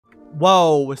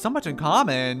Whoa, so much in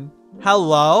common.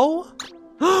 Hello?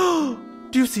 Do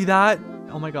you see that?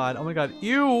 Oh my god, oh my god,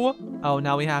 ew. Oh,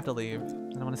 now we have to leave. I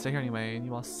don't want to stay here anyway, and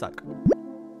you all suck.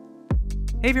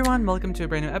 Hey everyone, welcome to a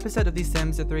brand new episode of The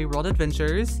Sims 3 World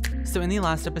Adventures. So in the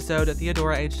last episode,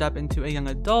 Theodora aged up into a young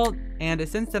adult, and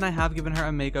since then I have given her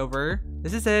a makeover.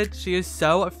 This is it. She is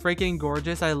so freaking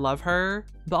gorgeous. I love her.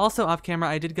 But also off camera,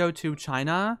 I did go to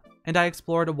China, and I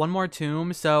explored one more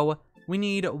tomb. So we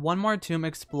need one more tomb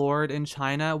explored in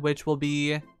China, which will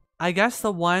be, I guess,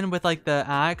 the one with like the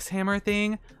axe hammer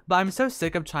thing. But I'm so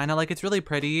sick of China. Like, it's really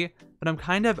pretty, but I'm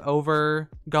kind of over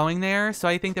going there. So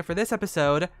I think that for this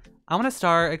episode, I want to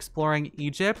start exploring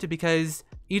Egypt, because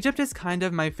Egypt is kind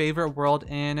of my favorite world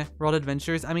in World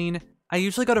Adventures. I mean, I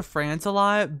usually go to France a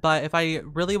lot, but if I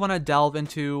really want to delve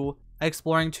into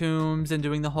exploring tombs and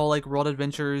doing the whole like World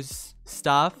Adventures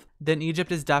stuff, then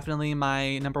Egypt is definitely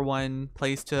my #1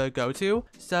 place to go to.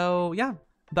 So yeah,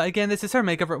 but again, this is her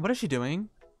makeover. What is she doing?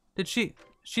 Did she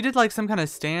did like some kind of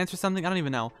stance or something? I don't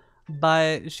even know,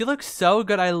 but she looks so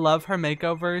good. I love her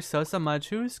makeover so much.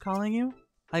 Who's calling you?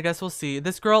 I guess we'll see.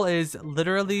 This girl is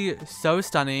literally so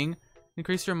stunning.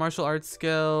 Increase your martial arts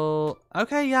skill.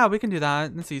 Okay, yeah, we can do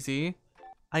that. That's easy.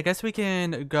 I guess we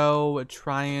can go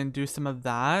try and do some of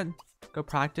that. Go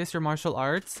practice your martial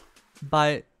arts.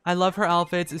 But I love her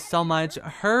outfits so much.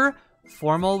 Her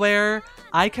formal wear,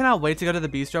 I cannot wait to go to the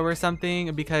bistro or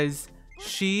something, because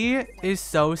she is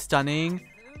so stunning.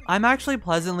 I'm actually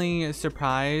pleasantly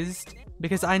surprised,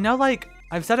 because I know, like,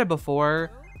 I've said it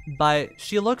before, but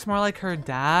she looks more like her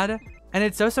dad, and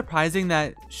it's so surprising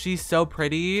that she's so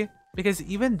pretty, because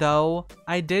even though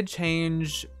I did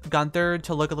change Gunther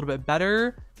to look a little bit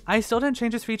better, I still didn't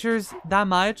change his features that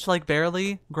much, like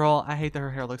barely. Girl, I hate that her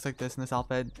hair looks like this in this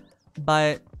outfit,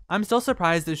 but I'm still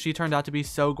surprised that she turned out to be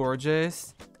so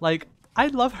gorgeous. Like, I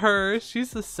love her.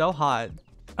 She's just so hot.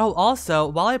 Oh, also,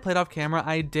 while I played off camera,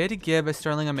 I did give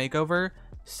Sterling a makeover.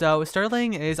 So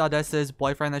Sterling is Odessa's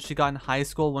boyfriend that she got in high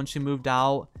school when she moved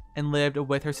out and lived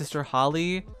with her sister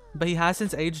Holly, but he has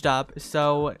since aged up,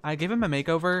 so I gave him a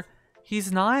makeover.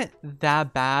 He's not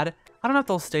that bad. I don't know if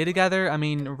they'll stay together. I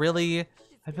mean, really,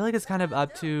 I feel like it's kind of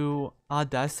up to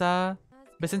Odessa,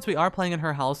 but since we are playing in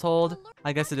her household,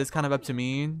 I guess it is kind of up to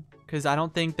me, because I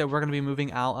don't think that we're going to be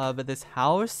moving out of this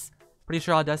house. Pretty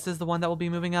sure Odessa is the one that will be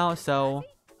moving out, so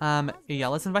yeah,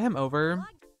 let's invite him over.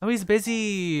 Oh, he's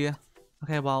busy.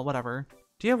 Okay, well, whatever.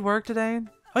 Do you have work today?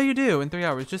 Oh, you do, in 3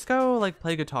 hours. Just go, like,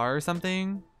 play guitar or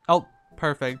something. Oh,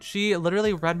 perfect. She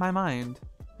literally read my mind.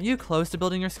 Are you close to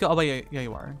building your skill? Oh, wait, yeah,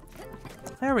 you are.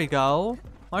 There we go.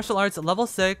 Martial arts, level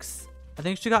 6. I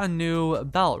think she got a new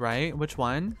belt, right? Which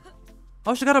one?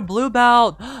 Oh, she got a blue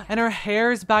belt. And her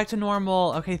hair's back to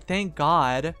normal. Okay, thank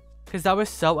God, because that was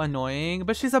so annoying.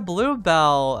 But she's a blue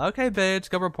belt. Okay,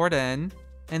 bitch, go report in.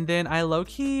 And then I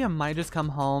low-key might just come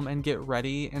home and get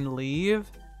ready and leave.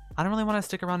 I don't really want to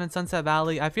stick around in Sunset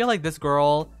Valley. I feel like this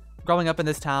girl, growing up in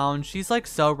this town, she's like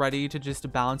so ready to just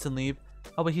bounce and leave.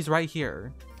 Oh, but he's right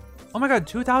here. Oh my god,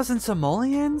 2,000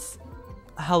 simoleons?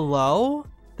 Hello?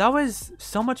 That was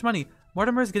so much money.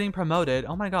 Mortimer's getting promoted.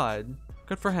 Oh my god.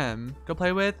 Good for him. Go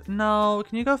play with? No,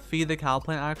 can you go feed the cow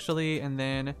plant actually? And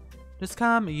then just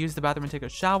come use the bathroom and take a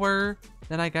shower.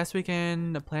 Then I guess we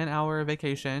can plan our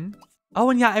vacation. Oh,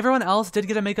 and yeah, everyone else did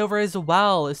get a makeover as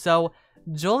well. So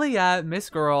Juliet, Miss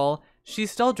Girl,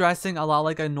 she's still dressing a lot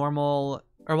like a normal,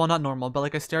 or well, not normal, but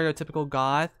like a stereotypical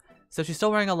goth. So she's still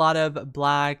wearing a lot of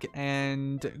black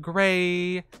and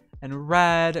gray and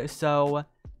red. So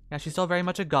yeah, she's still very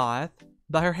much a goth,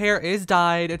 but her hair is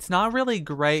dyed. It's not really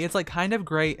gray. It's like kind of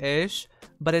grayish,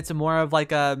 but it's more of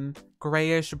like a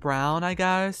grayish brown, I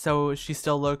guess. So she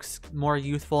still looks more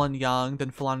youthful and young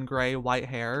than full-on gray white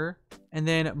hair. And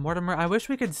then Mortimer, I wish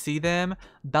we could see them.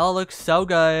 Bella looks so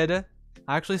good.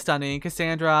 Actually stunning.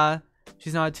 Cassandra,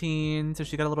 she's not a teen, so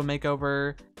she got a little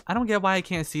makeover. I don't get why I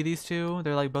can't see these two.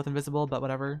 They're like both invisible, but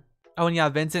whatever. Oh, and yeah,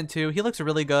 Vincent too. He looks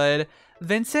really good.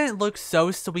 Vincent looks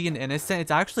so sweet and innocent.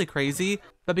 It's actually crazy.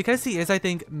 But because he is, I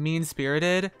think,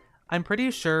 mean-spirited, I'm pretty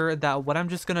sure that what I'm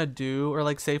just gonna do or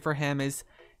like say for him is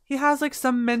he has like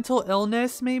some mental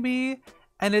illness maybe.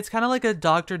 And it's kind of like a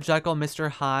Dr. Jekyll, Mr.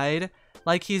 Hyde.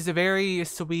 Like, he's very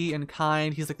sweet and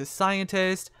kind. He's like the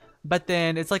scientist. But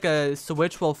then it's like a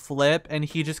switch will flip and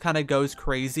he just kind of goes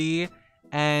crazy.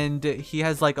 And he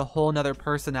has like a whole nother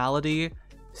personality.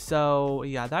 So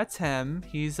yeah, that's him.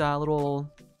 He's a little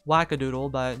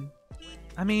wackadoodle, but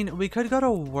I mean, we could go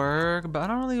to work, but I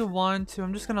don't really want to.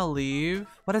 I'm just gonna leave.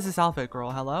 What is this outfit,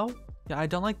 girl? Hello? Yeah, I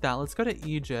don't like that. Let's go to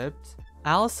Egypt.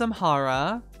 Al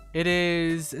Samhara. It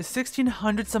is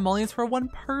 1,600 simoleons for one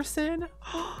person.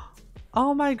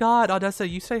 Oh my god, Odessa,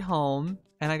 you stay home.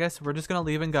 And I guess we're just gonna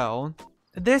leave and go.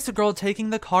 This girl taking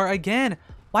the car again.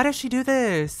 Why does she do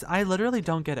this? I literally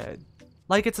don't get it.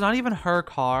 Like, it's not even her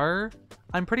car.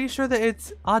 I'm pretty sure that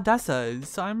it's Odessa's,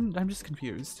 so I'm just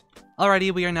confused.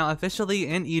 Alrighty, we are now officially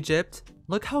in Egypt.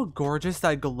 Look how gorgeous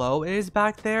that glow is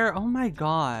back there. Oh my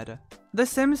god. The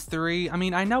Sims 3, I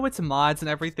mean, I know it's mods and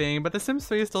everything, but The Sims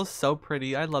 3 is still so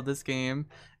pretty. I love this game.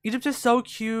 Egypt is so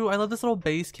cute. I love this little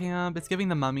base camp. It's giving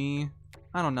the mummy.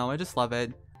 I don't know, I just love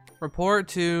it. Report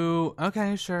to...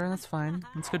 Okay, sure, that's fine.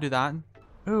 Let's go do that.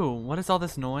 Ooh, what is all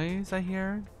this noise I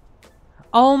hear?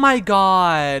 Oh my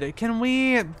god. Can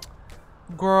we...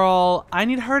 Girl, I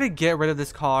need her to get rid of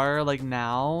this car, like,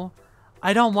 now.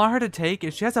 I don't want her to take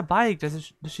it. She has a bike.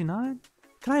 Does she not?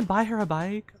 Can I buy her a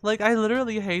bike? Like, I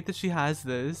literally hate that she has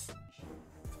this.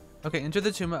 Okay, enter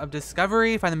the Tomb of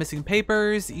Discovery. Find the missing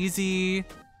papers. Easy.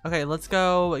 Okay, let's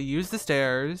go use the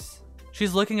stairs.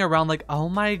 She's looking around like, oh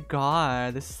my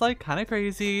god, this is like kind of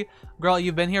crazy. Girl,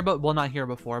 you've been here, but well, not here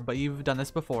before, but you've done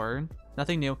this before.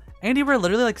 Nothing new. And you were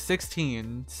literally like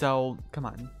 16, so come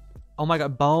on. Oh my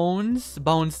god, bones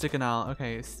sticking out.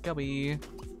 Okay, scubby.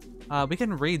 We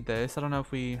can read this. I don't know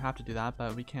if we have to do that,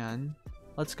 but we can.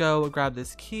 Let's go grab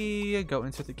this key, go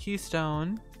insert the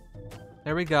keystone.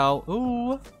 There we go.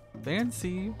 Ooh,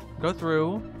 fancy. Go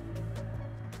through.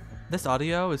 This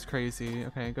audio is crazy.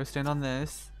 Okay, go stand on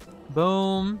this.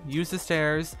 Boom, use the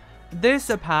stairs.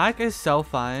 This pack is so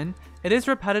fun. It is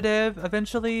repetitive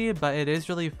eventually, but it is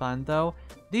really fun though.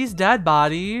 These dead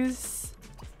bodies,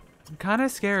 kind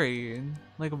of scary.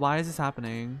 Like, why is this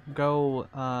happening? Go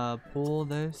pull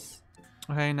this.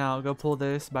 Okay, now go pull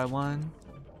this by one.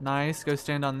 Nice, go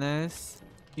stand on this.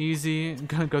 Easy,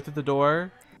 go through the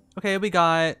door. Okay, we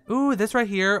got, ooh, this right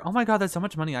here. Oh my god, that's so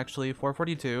much money actually,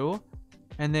 442.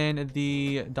 And then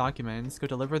the documents, go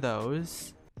deliver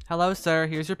those. Hello, sir,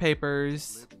 here's your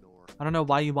papers. I don't know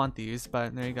why you want these,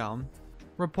 but there you go.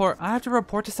 Report, I have to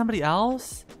report to somebody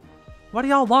else? What do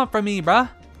y'all want from me, bruh?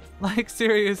 Like,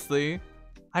 seriously.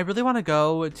 I really want to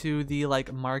go to the,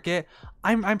 like, market.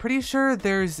 I'm pretty sure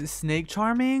there's snake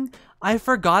charming. I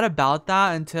forgot about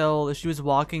that until she was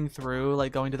walking through,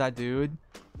 like, going to that dude.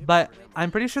 But I'm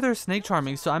pretty sure there's snake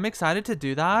charming, so I'm excited to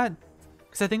do that.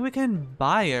 Because I think we can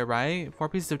buy it, right? 4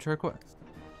 pieces of turquoise.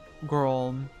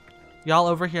 Girl. Y'all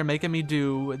over here making me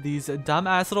do these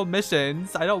dumbass little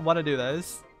missions. I don't want to do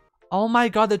this. Oh my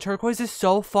god, the turquoise is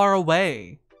so far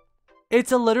away.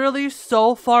 It's literally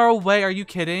so far away. Are you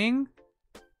kidding?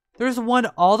 There's one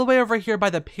all the way over here by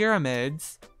the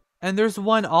pyramids. And there's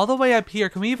one all the way up here.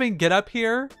 Can we even get up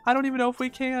here? I don't even know if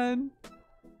we can.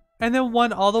 And then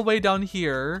one all the way down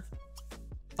here.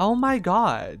 Oh my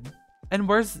god. And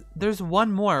there's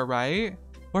one more, right?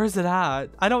 Where's it at?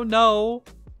 I don't know.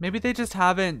 Maybe they just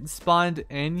haven't spawned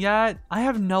in yet. I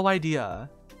have no idea.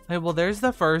 Okay, well, there's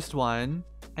the first one.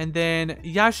 And then,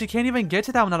 yeah, she can't even get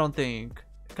to that one, I don't think.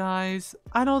 Guys,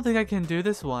 I don't think I can do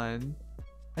this one.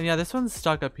 And yeah, this one's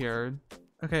stuck up here.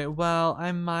 Okay, well,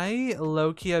 I might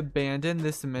low-key abandon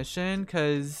this mission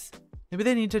because maybe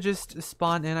they need to just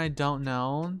spawn in, I don't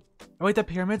know. Oh, wait, the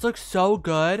pyramids look so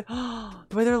good.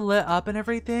 The way they're lit up and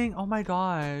everything. Oh my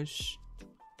gosh.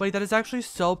 Wait, that is actually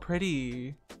so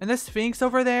pretty. And the Sphinx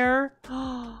over there.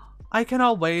 I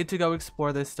cannot wait to go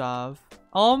explore this stuff.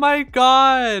 Oh my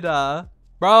god.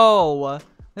 Bro,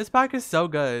 this pack is so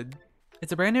good.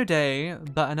 It's a brand new day,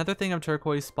 but another thing of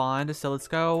turquoise spawned. So let's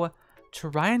go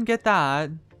try and get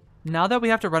that. Now that we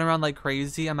have to run around like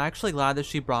crazy, I'm actually glad that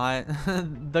she brought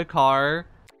the car.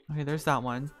 Okay, there's that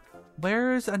one.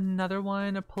 Where's another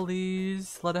one?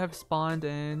 Please let it have spawned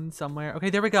in somewhere. Okay,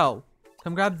 there we go.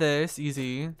 Come grab this,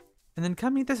 easy. And then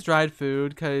come eat this dried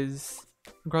food, because,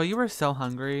 girl, you were so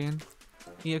hungry.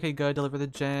 Yeah, okay, good. Deliver the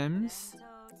gems.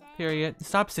 Period.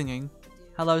 Stop singing.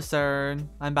 Hello, sir.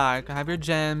 I'm back. I have your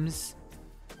gems.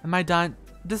 Am I done?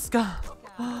 Discuss.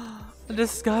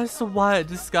 Discuss what?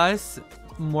 Discuss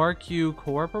milkeemi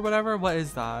Corp or whatever? What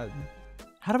is that?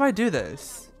 How do I do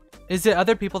this? Is it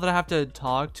other people that I have to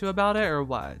talk to about it or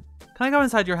what? Can I go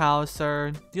inside your house,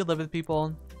 sir? Do you live with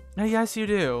people? Oh, yes, you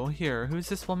do. Here, who's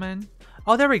this woman?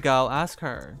 Oh, there we go. Ask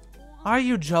her. Are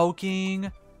you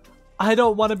joking? I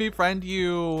don't want to befriend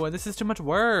you. This is too much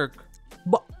work.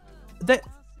 What?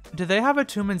 Do they have a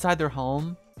tomb inside their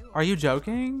home? Are you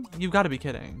joking? You've got to be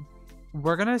kidding.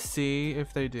 We're gonna see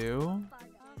if they do.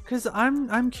 Cause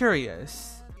I'm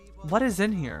curious. What is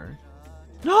in here?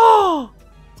 No!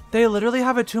 They literally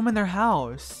have a tomb in their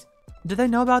house. Do they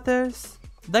know about this?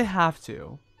 They have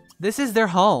to. This is their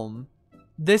home.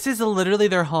 This is literally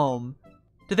their home.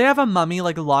 Do they have a mummy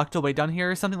like locked away down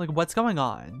here or something? Like, what's going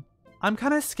on? I'm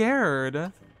kind of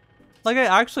scared. Like, I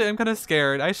actually am kind of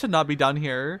scared. I should not be down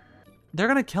here. They're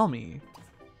gonna kill me.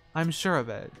 I'm sure of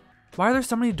it. Why are there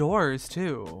so many doors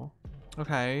too?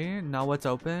 Okay, now what's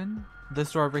open?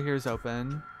 This door over here is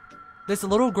open. This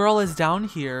little girl is down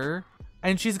here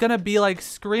and she's gonna be like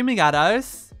screaming at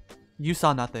us. You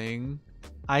saw nothing.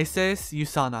 Isis, you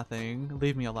saw nothing.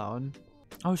 Leave me alone.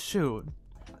 Oh shoot.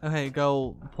 Okay,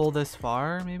 go pull this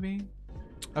far maybe.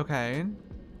 Okay.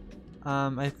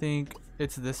 I think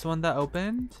it's this one that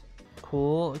opened.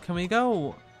 Cool. Can we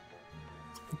go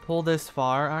pull this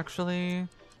far actually?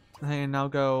 Okay, now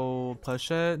go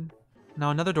push it. Now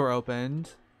another door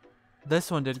opened.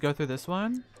 This one did go through this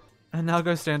one. And now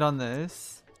go stand on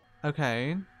this.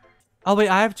 Okay. Oh wait,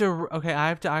 I have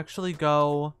to actually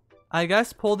go, I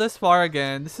guess, pull this far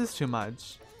again. This is too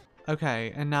much.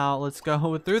 Okay, and now let's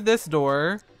go through this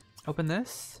door. Open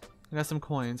this. I got some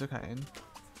coins, okay.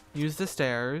 Use the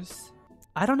stairs.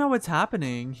 I don't know what's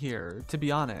happening here, to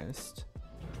be honest.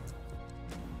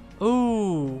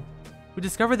 Ooh, we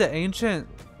discovered the ancient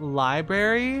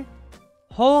library?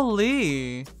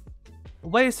 Holy.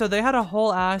 Wait, so they had a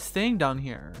whole ass thing down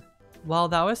here. Well,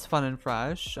 that was fun and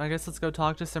fresh. I guess let's go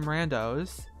talk to some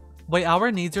randos. Wait,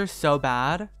 our needs are so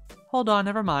bad. Hold on,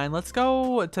 never mind. Let's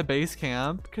go to base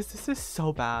camp because this is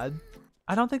so bad.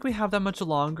 I don't think we have that much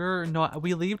longer. No,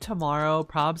 we leave tomorrow,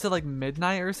 probs at like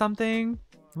midnight or something,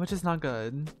 which is not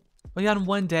good. Well, yeah, in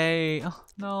one day. Oh,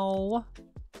 no,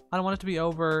 I don't want it to be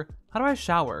over. How do I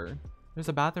shower? There's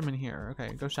a bathroom in here.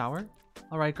 Okay, go shower.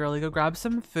 All right, girly, go grab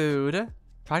some food.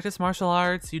 Practice martial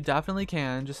arts. You definitely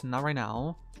can, just not right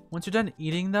now. Once you're done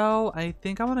eating though, I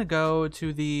think I want to go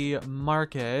to the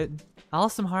market.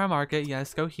 Alisamhara Market,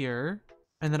 yes, go here.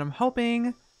 And then I'm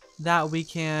hoping that we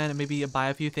can maybe buy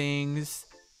a few things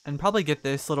and probably get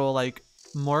this little like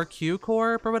more Q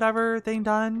Corp or whatever thing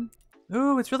done.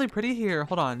 Ooh, it's really pretty here.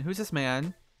 Hold on, who's this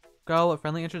man? Go, a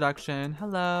friendly introduction.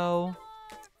 Hello.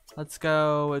 Let's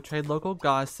go trade local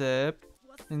gossip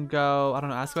and go, I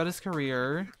don't know, ask about his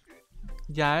career.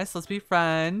 Yes, let's be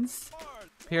friends.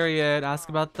 Period. Ask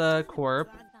about the corp.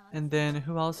 And then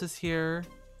who else is here?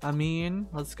 Amin.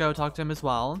 Let's go talk to him as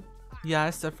well.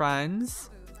 Yes, friends.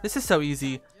 This is so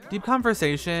easy. Deep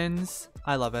conversations.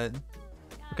 I love it.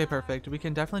 Okay, perfect. We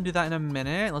can definitely do that in a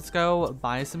minute. Let's go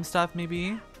buy some stuff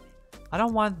maybe. I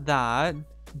don't want that,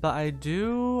 but I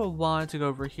do want to go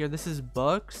over here. This is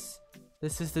books.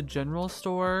 This is the general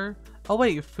store. Oh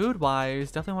wait,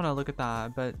 food-wise, definitely want to look at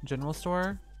that, but general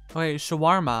store. Oh wait,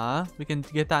 shawarma. We can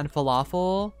get that in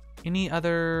falafel. Any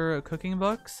other cooking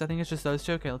books? I think it's just those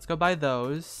two. Okay, let's go buy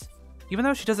those. Even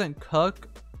though she doesn't cook,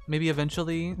 maybe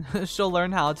eventually she'll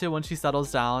learn how to when she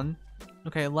settles down.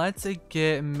 Okay, let's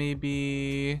get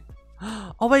maybe...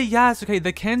 Oh wait, yes. Okay,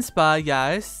 the kinspa,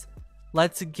 yes.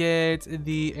 Let's get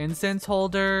the incense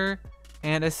holder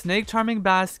and a snake charming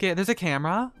basket. There's a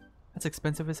camera. That's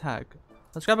expensive as heck.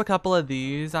 Let's grab a couple of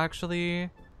these actually.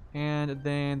 And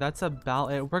then that's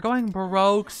about it. We're going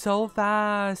broke so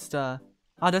fast. Oh,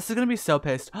 this is gonna be so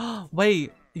pissed.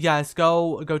 Wait, yes,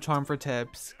 go charm for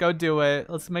tips. Go do it.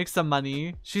 Let's make some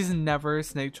money. She's never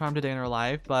snake charmed a day in her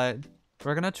life, but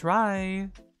we're gonna try.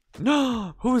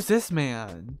 No, who's this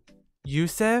man?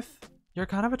 Yusuf? You're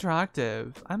kind of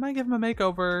attractive. I might give him a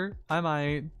makeover. I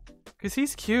might. Because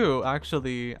he's cute,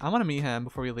 actually. I want to meet him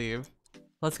before we leave.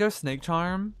 Let's go snake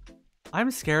charm.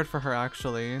 I'm scared for her,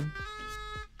 actually.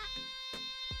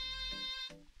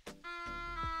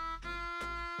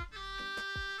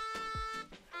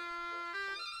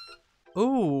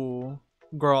 Ooh,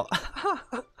 girl.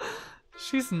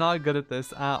 She's not good at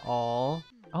this at all.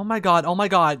 Oh my god, oh my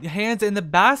god. Hands in the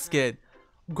basket.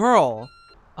 Girl.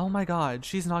 Oh my god,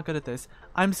 she's not good at this.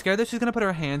 I'm scared that she's gonna put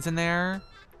her hands in there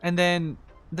and then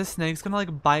the snake's gonna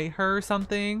like bite her or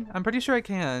something. I'm pretty sure I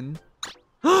can.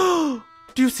 Do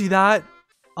you see that?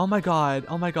 Oh my god,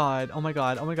 oh my god, oh my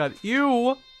god, oh my god.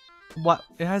 Ew. What?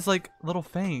 It has like little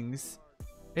fangs.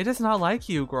 It does not like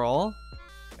you, girl.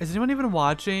 Is anyone even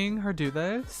watching her do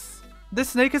this? This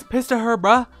snake is pissed at her,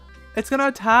 bruh. It's gonna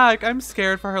attack. I'm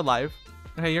scared for her life.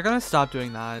 Okay, you're gonna stop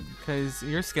doing that because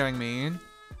you're scaring me.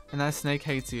 And that snake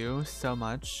hates you so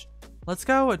much. Let's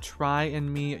go try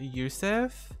and meet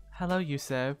Yusuf. Hello,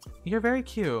 Yusuf. You're very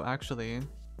cute, actually.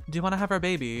 Do you want to have our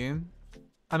baby?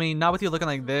 I mean, not with you looking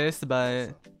like this, but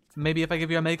maybe if I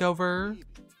give you a makeover.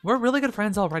 We're really good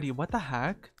friends already. What the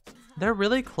heck? They're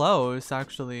really close,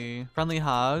 actually. Friendly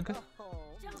hug.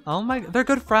 Oh my, they're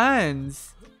good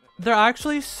friends. They're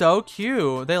actually so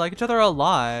cute. They like each other a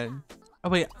lot. Oh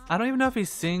wait, I don't even know if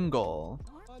he's single.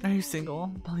 Are you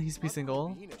single? Please be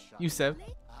single. Yusuf.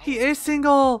 He is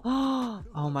single!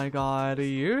 Oh my god,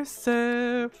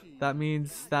 Yusuf. That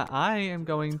means that I am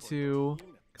going to...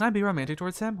 Can I be romantic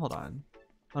towards him? Hold on.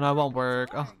 Oh no, it won't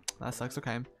work. Oh, that sucks.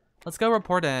 Okay. Let's go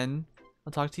report in.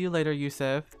 I'll talk to you later,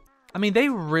 Yusuf. I mean, they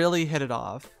really hit it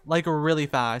off, like really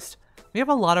fast. We have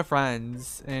a lot of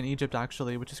friends in Egypt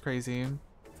actually, which is crazy.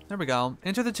 There we go.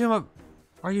 Enter the tomb of...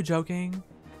 Are you joking?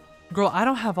 Girl, I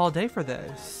don't have all day for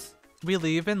this. We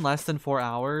leave in less than 4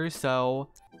 hours, so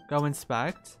go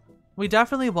inspect. We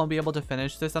definitely won't be able to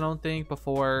finish this, I don't think,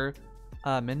 before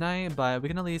midnight, but we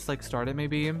can at least like start it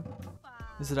maybe.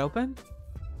 Is it open?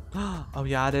 Oh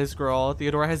yeah, it is, girl.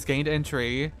 Theodora has gained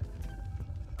entry.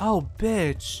 Oh,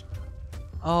 bitch.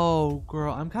 Oh,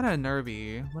 girl, I'm kind of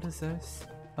nervy. What is this?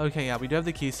 Okay, yeah, we do have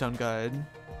the keystone. Good.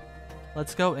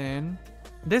 Let's go in.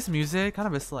 This music, kind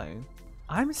of a slay.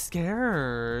 I'm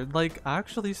scared. Like,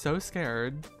 actually so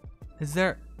scared. Is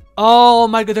there... Oh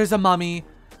my god, there's a mummy.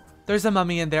 There's a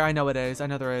mummy in there. I know it is. I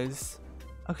know there is.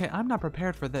 Okay, I'm not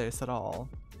prepared for this at all.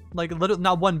 Like, literally,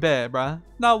 not one bit, bruh.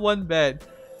 Not one bit.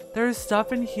 There's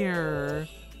stuff in here.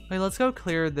 Wait, let's go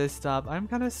clear this stuff. I'm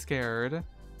kind of scared.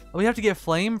 Oh, we have to get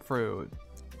flame fruit.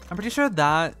 I'm pretty sure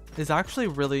that is actually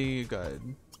really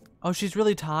good. Oh, she's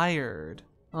really tired.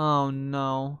 Oh,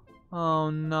 no. Oh,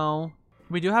 no.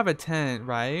 We do have a tent,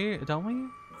 right? Don't we?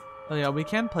 Oh, yeah, we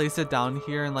can place it down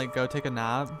here and, like, go take a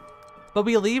nap. But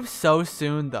we leave so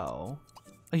soon, though.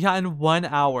 Yeah, in 1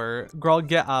 hour. Girl,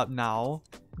 get up now.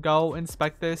 Go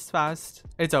inspect this fast.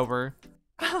 It's over.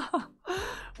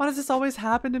 Why does this always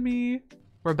happen to me?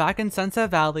 We're back in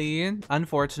Sunset Valley,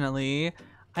 unfortunately.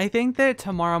 I think that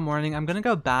tomorrow morning I'm gonna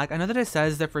go back. I know that it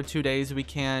says that for 2 days we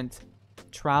can't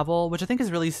travel, which I think is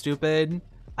really stupid.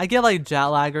 I get like jet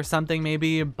lag or something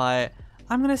maybe, but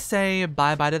I'm gonna say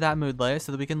bye-bye to that moodlet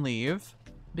so that we can leave.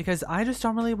 Because I just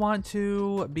don't really want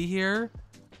to be here.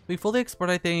 We fully explored,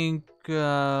 I think,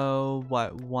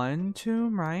 what, 1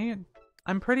 tomb, right?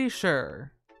 I'm pretty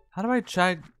sure. How do I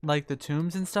check like the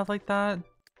tombs and stuff like that?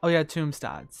 Oh yeah, tomb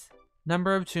stats.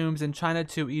 Number of tombs in China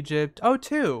to Egypt. Oh,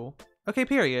 2. Okay,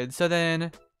 period. So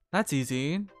then that's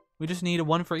easy. We just need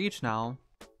 1 for each now.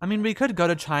 I mean, we could go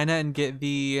to China and get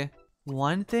the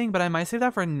 1 thing, but I might save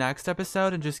that for next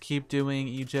episode and just keep doing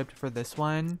Egypt for this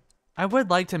one. I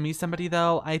would like to meet somebody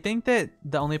though. I think that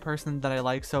the only person that I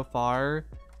like so far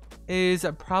is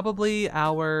probably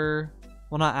our,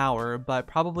 well, not our, but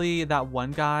probably that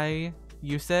one guy,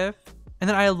 Yusuf. And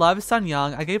then I love Sun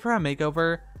Young. I gave her a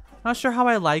makeover. Not sure how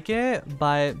I like it,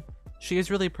 but she is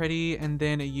really pretty. And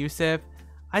then Yusuf,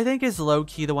 I think, is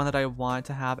low-key the one that I want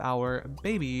to have our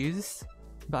babies.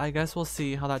 But I guess we'll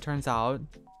see how that turns out.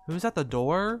 Who's at the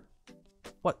door?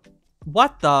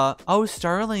 What the? Oh,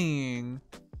 Sterling.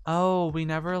 Oh, we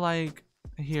never like...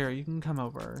 Here, you can come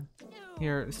over.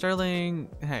 Here, Sterling.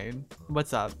 Hey,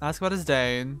 what's up? Ask about his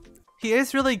day. He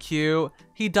is really cute.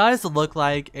 He does look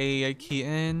like a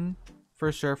Keaton.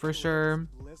 For sure, for sure.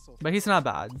 But he's not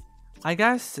bad. I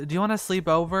guess, do you want to sleep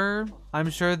over?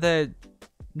 I'm sure that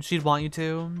she'd want you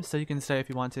to, so you can stay if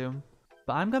you want to.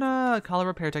 But I'm gonna call a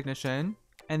repair technician.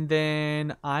 And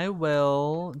then I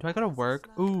will... Do I go to work?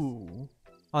 Ooh.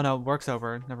 Oh no, work's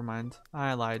over. Never mind.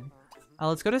 I lied.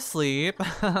 Let's go to sleep.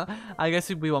 I guess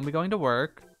we won't be going to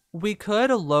work. We could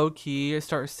low-key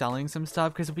start selling some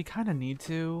stuff because we kind of need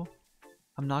to.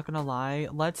 I'm not gonna lie.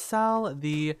 Let's sell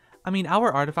the... I mean,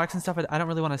 our artifacts and stuff I don't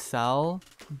really want to sell.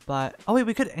 But... Oh wait,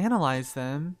 we could analyze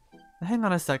them. Hang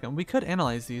on a second. We could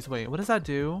analyze these. Wait, what does that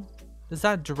do? Does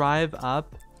that drive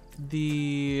up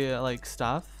the, like,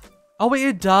 stuff? Oh wait,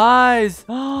 it does!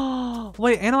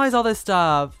 Wait, analyze all this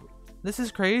stuff. This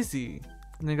is crazy.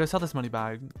 And then go sell this money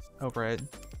bag over it.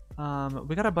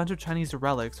 We got a bunch of Chinese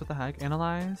relics. What the heck?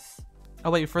 Analyze.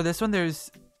 Oh wait, for this one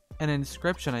there's an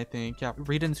inscription, I think. Yeah,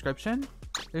 read inscription.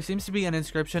 There seems to be an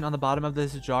inscription on the bottom of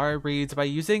this jar. It reads, by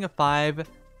using 5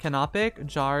 canopic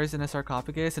jars in a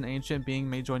sarcophagus, an ancient being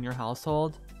may join your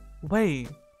household. Wait,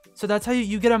 so that's how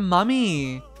you get a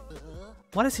mummy.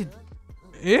 What is he?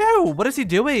 Ew, what is he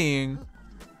doing?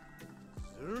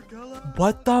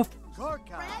 What the?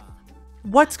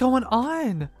 What's going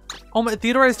on? Oh my,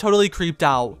 Theodora is totally creeped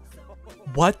out.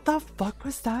 What the fuck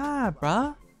was that,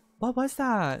 bruh? What was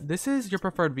that? This is your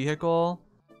preferred vehicle.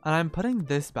 And I'm putting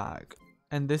this back.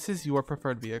 And this is your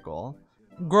preferred vehicle.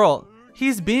 Girl,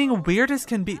 he's being weird as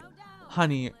can be.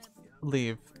 Honey,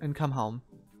 leave and come home.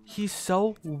 He's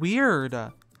so weird.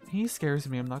 He scares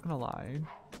me, I'm not gonna lie.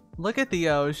 Look at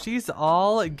Theo. She's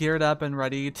all geared up and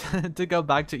ready to go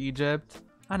back to Egypt.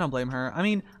 I don't blame her. I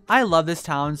mean, I love this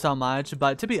town so much,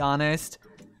 but to be honest,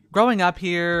 growing up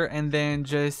here and then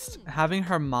just having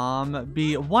her mom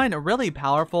be one really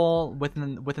powerful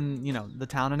within you know, the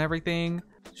town and everything.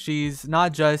 She's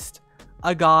not just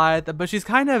a god, but she's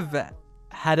kind of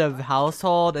head of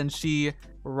household and she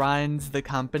runs the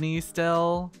company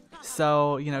still.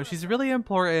 So, you know, she's really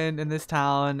important in this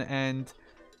town and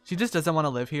She just doesn't want to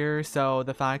live here. So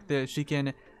the fact that she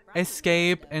can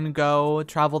escape and go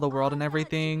travel the world and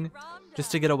everything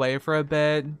just to get away for a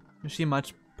bit, she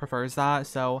much prefers that.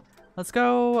 So let's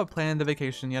go plan the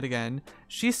vacation yet again.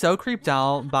 She's so creeped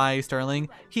out by Sterling.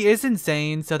 He is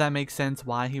insane, so that makes sense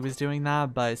why he was doing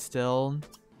that, but still,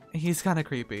 he's kind of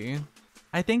creepy.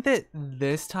 I think that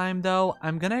this time though,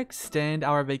 I'm gonna extend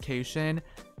our vacation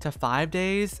to 5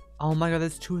 days. Oh my god,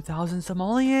 that's 2,000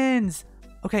 simoleons.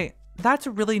 Okay, that's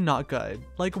really not good.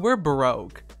 Like, we're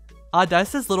broke.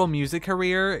 Odessa's little music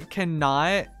career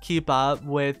cannot keep up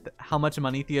with how much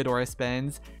money Theodora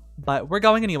spends, but we're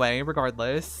going anyway,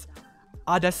 regardless.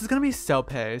 Odessa's gonna be so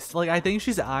pissed. Like, I think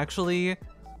she's actually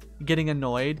getting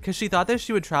annoyed because she thought that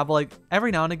she would travel like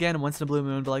every now and again once in a blue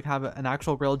moon to like have an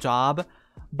actual real job.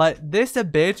 But this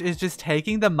bitch is just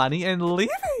taking the money and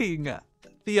leaving.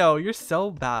 Theo, you're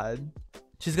so bad.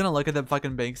 She's gonna look at the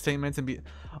fucking bank statements and be,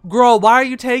 girl, why are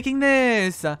you taking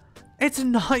this? It's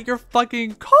not your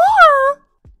fucking car.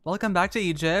 Welcome back to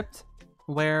Egypt,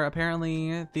 where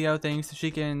apparently Theo thinks she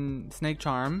can snake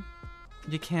charm.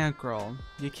 You can't, girl.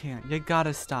 You can't. You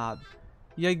gotta stop.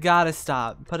 You gotta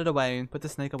stop. Put it away. Put the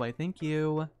snake away. Thank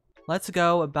you. Let's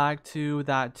go back to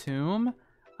that tomb.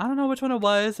 I don't know which one it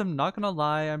was. I'm not gonna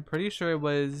lie. I'm pretty sure it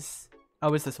was...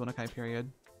 Oh, it's this one. Okay,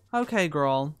 period. Okay,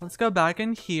 girl. Let's go back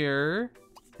in here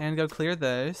and go clear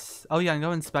this. Oh, yeah, and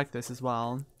go inspect this as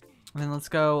well. And then let's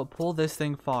go pull this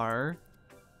thing far.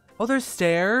 Oh, there's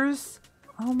stairs?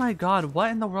 Oh my god,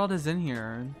 what in the world is in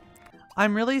here?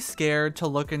 I'm really scared to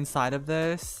look inside of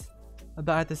this,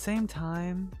 but at the same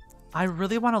time, I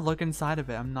really want to look inside of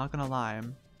it. I'm not gonna lie.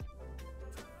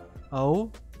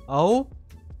 Oh? Oh?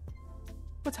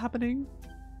 What's happening?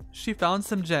 She found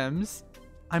some gems.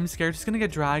 I'm scared she's gonna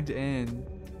get dragged in.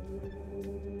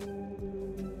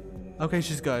 Okay,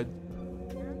 she's good.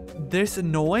 This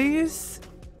noise?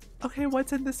 Okay,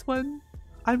 what's in this one?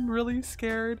 I'm really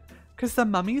scared because the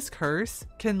mummy's curse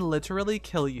can literally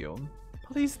kill you.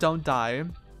 Please don't die.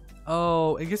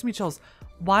 Oh, it gives me chills.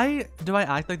 Why do I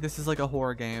act like this is like a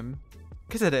horror game?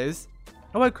 Because it is.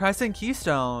 Oh, a crescent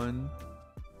keystone.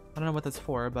 I don't know what that's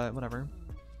for, but whatever.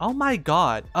 Oh my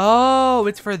god. Oh,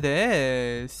 it's for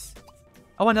this.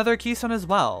 Oh, another keystone as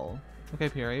well. Okay,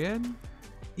 period.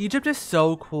 Egypt is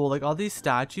so cool. Like all these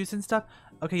statues and stuff.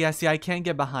 Okay, yeah, see, I can't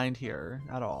get behind here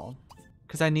at all.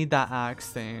 Because I need that axe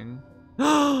thing.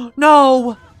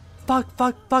 No! Fuck,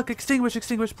 fuck, fuck. Extinguish,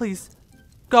 extinguish, please.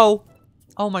 Go.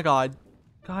 Oh my god.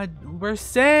 God, we're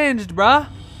singed, bruh.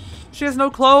 She has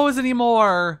no clothes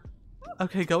anymore.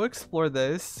 Okay, go explore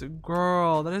this.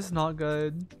 Girl, that is not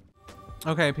good.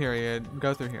 Okay, period.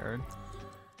 Go through here.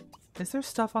 Is there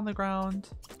stuff on the ground?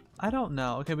 I don't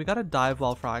know. Okay, we got a dive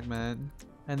well fragment.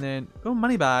 And then, oh,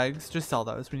 money bags. Just sell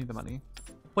those. We need the money.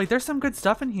 Wait, there's some good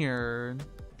stuff in here.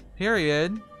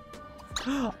 Period.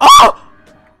 Oh!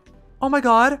 Oh my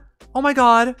god. Oh my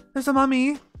god. There's a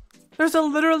mummy. There's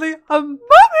literally a mummy.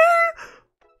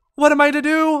 What am I to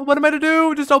do? What am I to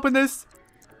do? Just open this.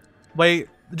 Wait,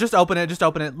 just open it. Just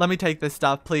open it. Let me take this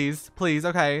stuff, please. Please.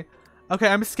 Okay. Okay,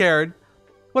 I'm scared.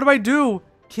 What do I do?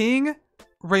 King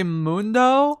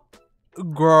Raimundo?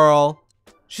 Girl.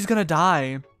 She's gonna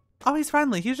die. Oh, he's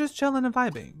friendly. He's just chilling and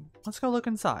vibing. Let's go look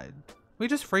inside. We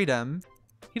just freed him.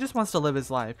 He just wants to live his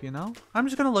life, you know? I'm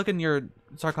just gonna look in your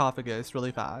sarcophagus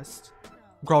really fast.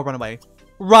 Girl, run away.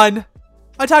 Run!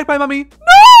 Attacked by mummy.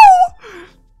 No!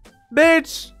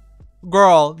 Bitch!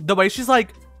 Girl, the way she's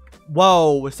like,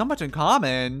 whoa, so much in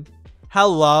common.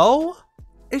 Hello?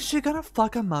 Is she gonna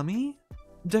fuck a mummy?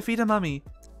 Defeat a mummy.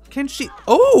 Can she?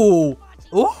 Oh!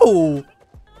 Oh!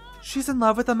 She's in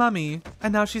love with a mummy,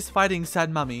 and now she's fighting said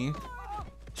mummy.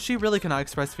 She really cannot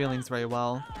express feelings very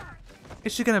well.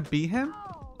 Is she gonna beat him?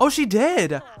 Oh, she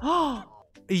did! Oh,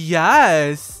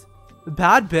 yes!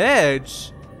 Bad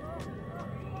bitch!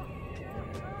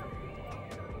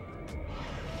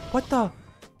 What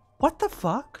the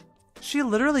fuck? She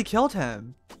literally killed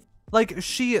him. Like,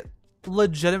 he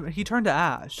turned to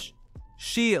ash.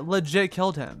 She legit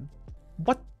killed him.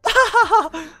 What?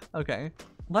 Okay,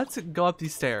 let's go up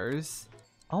these stairs.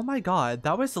 Oh my god,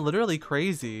 that was literally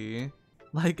crazy.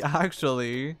 Like,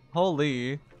 actually,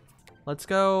 holy. Let's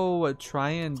go try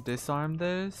and disarm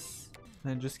this.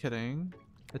 And just kidding.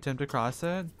 Attempt to cross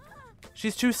it.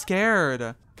 She's too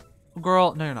scared.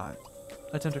 Girl, no, you're not.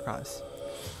 Attempt to cross.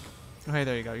 Okay,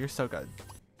 there you go. You're so good.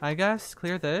 I guess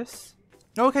clear this.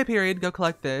 Okay, period. Go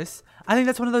collect this. I think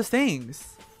that's one of those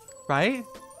things, right?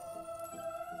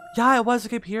 Yeah, it was.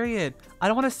 Okay, period. I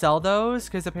don't want to sell those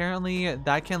because apparently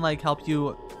that can like help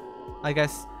you, I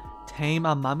guess, tame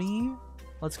a mummy.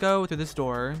 Let's go through this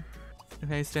door.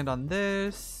 Okay, stand on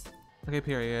this. Okay,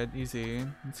 period. Easy.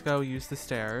 Let's go use the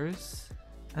stairs.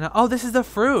 And oh, this is the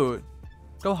fruit.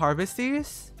 Go harvest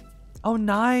these. Oh,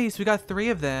 nice. We got 3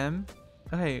 of them.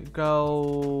 Okay,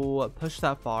 go push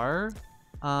that far.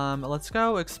 Let's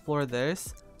go explore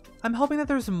this. I'm hoping that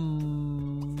there's more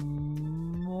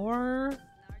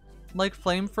like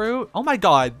flame fruit. Oh my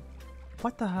god.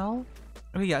 What the hell?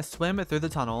 Okay, yeah, swim through the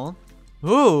tunnel.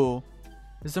 Ooh.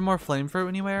 Is there more flame fruit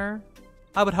anywhere?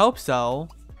 I would hope so.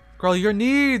 Girl, your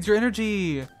needs, your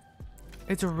energy.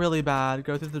 It's really bad.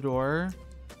 Go through the door.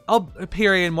 Oh,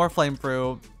 period. More flame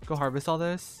fruit. Go harvest all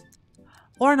this.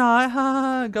 Or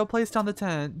not. Go place down the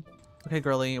tent. Okay,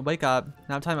 girly, wake up.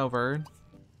 Nap time over.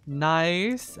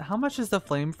 Nice. How much does the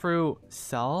flame fruit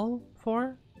sell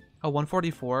for? Oh,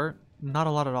 144. Not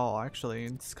a lot at all, actually.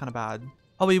 It's kind of bad.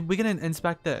 Oh, we can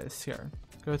inspect this. Here.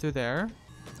 Go through there.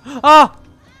 Ah!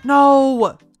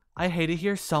 No! I hate it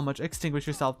here so much. Extinguish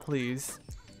yourself, please.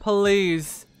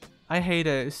 Please. I hate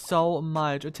it so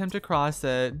much. Attempt to cross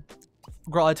it.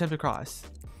 Girl, attempt to cross.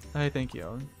 Okay, thank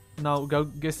you. No, go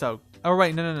get soaked. Oh,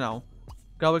 wait. No.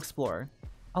 Go explore.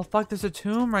 Oh, fuck. There's a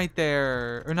tomb right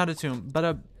there. Or not a tomb, but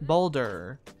a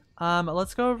boulder.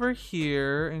 Let's go over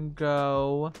here and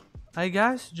go, I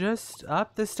guess, just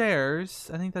up the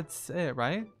stairs. I think that's it,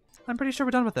 right? I'm pretty sure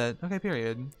we're done with it. Okay,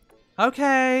 period.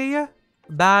 Okay.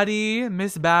 Baddie,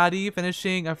 Miss Baddie,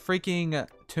 finishing a freaking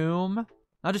tomb.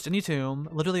 Not just any tomb,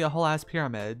 literally a whole ass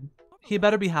pyramid. He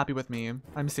better be happy with me.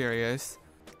 I'm serious.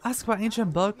 Ask about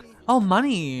ancient book. Oh,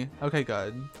 money. Okay,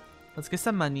 good. Let's get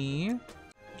some money.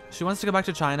 She wants to go back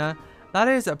to China. That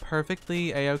is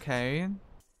perfectly a-okay.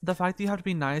 The fact that you have to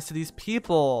be nice to these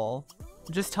people.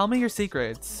 Just tell me your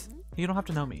secrets. You don't have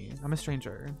to know me. I'm a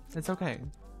stranger. It's okay.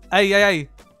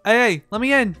 Hey, let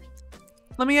me in.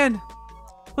 Let me in.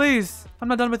 Please. I'm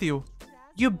not done with you.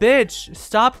 You bitch.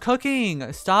 Stop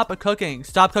cooking. Stop cooking.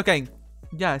 Stop cooking.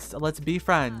 Yes, let's be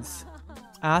friends.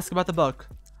 Ask about the book.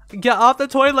 Get off the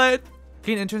toilet.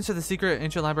 Gain entrance to the secret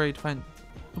ancient library to find...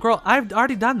 Girl, I've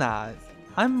already done that.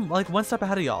 I'm like 1 step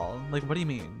ahead of y'all. Like, what do you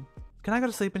mean? Can I go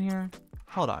to sleep in here?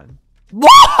 Hold on.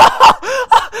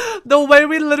 The way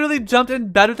we literally jumped in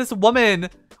bed with this woman.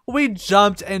 We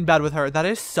jumped in bed with her. That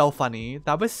is so funny.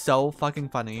 That was so fucking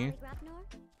funny.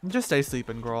 Just stay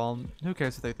sleeping, girl. Who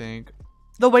cares what they think?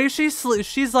 The way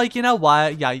she's like, you know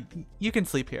what? Yeah, you can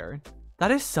sleep here.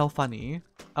 That is so funny.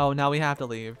 Oh, now we have to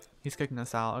leave. He's kicking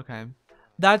us out. Okay.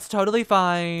 That's totally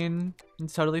fine.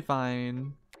 It's totally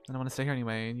fine. I don't want to stay here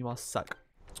anyway, and you all suck.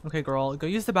 Okay, girl, go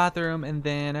use the bathroom, and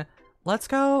then let's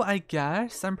go, I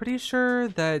guess. I'm pretty sure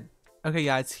that... Okay,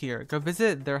 yeah, it's here. Go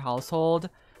visit their household.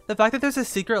 The fact that there's a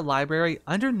secret library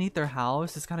underneath their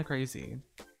house is kind of crazy.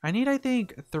 I need, I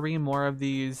think, 3 more of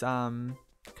these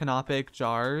canopic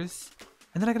jars.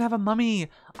 And then I can have a mummy.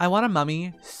 I want a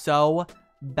mummy so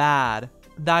bad.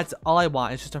 That's all I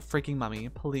want. It's just a freaking mummy.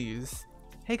 Please.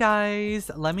 Hey,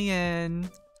 guys. Let me in.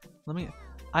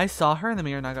 I saw her in the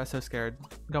mirror and I got so scared.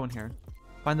 Go in here.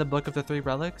 Find the book of the 3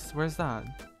 relics. Where's that?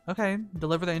 Okay.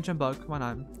 Deliver the ancient book. Why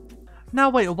not? Now,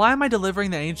 wait. Why am I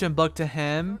delivering the ancient book to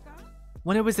him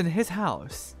when it was in his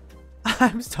house?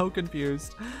 I'm so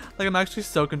confused. Like, I'm actually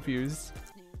so confused.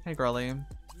 Hey, girly.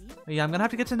 Yeah, I'm gonna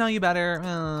have to get to know you better.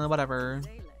 Whatever.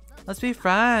 Let's be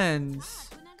friends.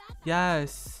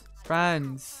 Yes.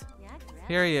 Friends.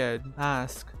 Period.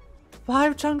 Ask.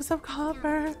 5 chunks of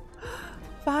copper.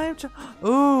 5 chunks.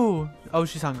 Ooh. Oh,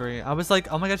 she's hungry. I was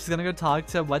like, oh my god, she's gonna go talk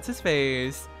to what's his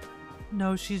face.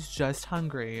 No, she's just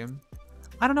hungry.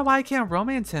 I don't know why I can't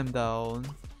romance him though.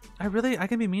 I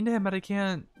can be mean to him, but I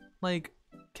can't, like,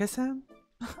 kiss him?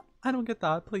 I don't get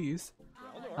that, please.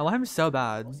 Oh, I'm so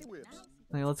bad.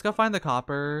 Okay, let's go find the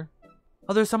copper.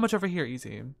 Oh, there's so much over here.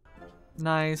 Easy.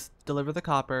 Nice. Deliver the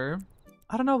copper.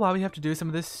 I don't know why we have to do some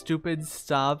of this stupid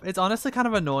stuff. It's honestly kind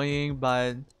of annoying,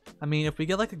 but I mean, if we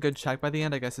get like a good check by the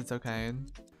end, I guess it's okay.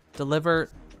 Deliver,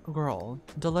 girl,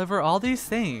 deliver all these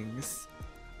things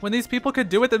when these people could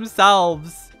do it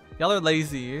themselves. Y'all are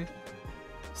lazy.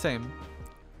 Same.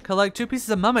 Collect 2 pieces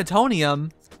of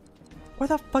mumatonium. Where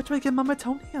the fuck do I get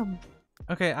mumatonium?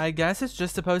 Okay, I guess it's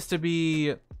just supposed to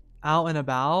be out and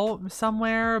about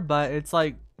somewhere, but it's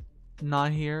like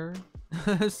not here.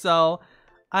 So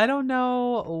I don't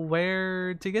know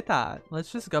where to get that.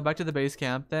 Let's just go back to the base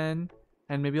camp then,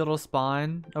 and maybe it'll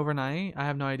spawn overnight. I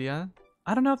have no idea.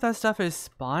 I don't know if that stuff is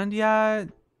spawned yet.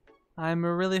 I'm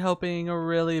really hoping,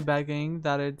 really begging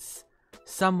that it's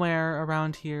somewhere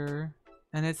around here,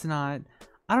 and it's not.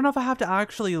 I don't know if I have to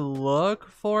actually look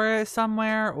for it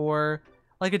somewhere, or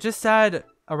like it just said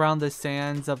around the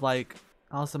sands of like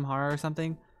Al Samhara or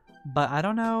something, but I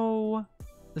don't know.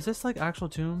 Is this like actual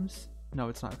tombs? No,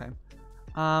 it's not. Okay.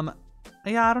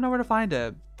 yeah, I don't know where to find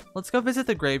it. Let's go visit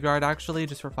the graveyard actually,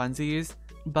 just for funsies.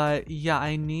 But yeah,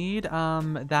 I need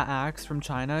that axe from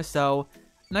China. So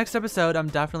next episode, I'm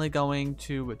definitely going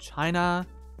to China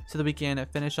so that we can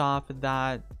finish off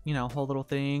that, you know, whole little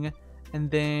thing. And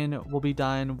then we'll be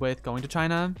done with going to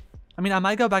China. I mean, I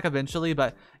might go back eventually,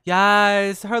 but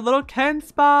yes, her little Ken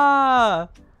spa.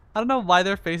 I don't know why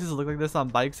their faces look like this on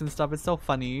bikes and stuff. It's so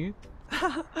funny.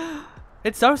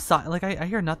 It's so silent. Like, I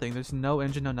hear nothing. There's no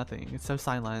engine, no nothing. It's so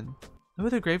silent. Oh,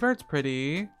 the graveyard's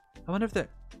pretty. I wonder if there...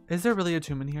 Is there really a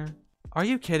tomb in here? Are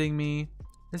you kidding me?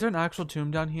 Is there an actual tomb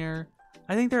down here?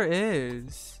 I think there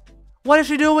is. What is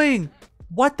she doing?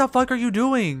 What the fuck are you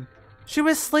doing? She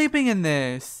was sleeping in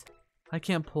this. I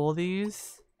can't pull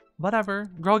these. Whatever.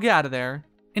 Girl, get out of there.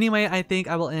 Anyway, I think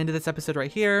I will end this episode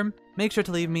right here. Make sure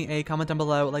to leave me a comment down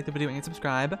below, like the video, and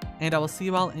subscribe. And I will see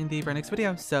you all in the very next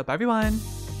video. So, bye everyone.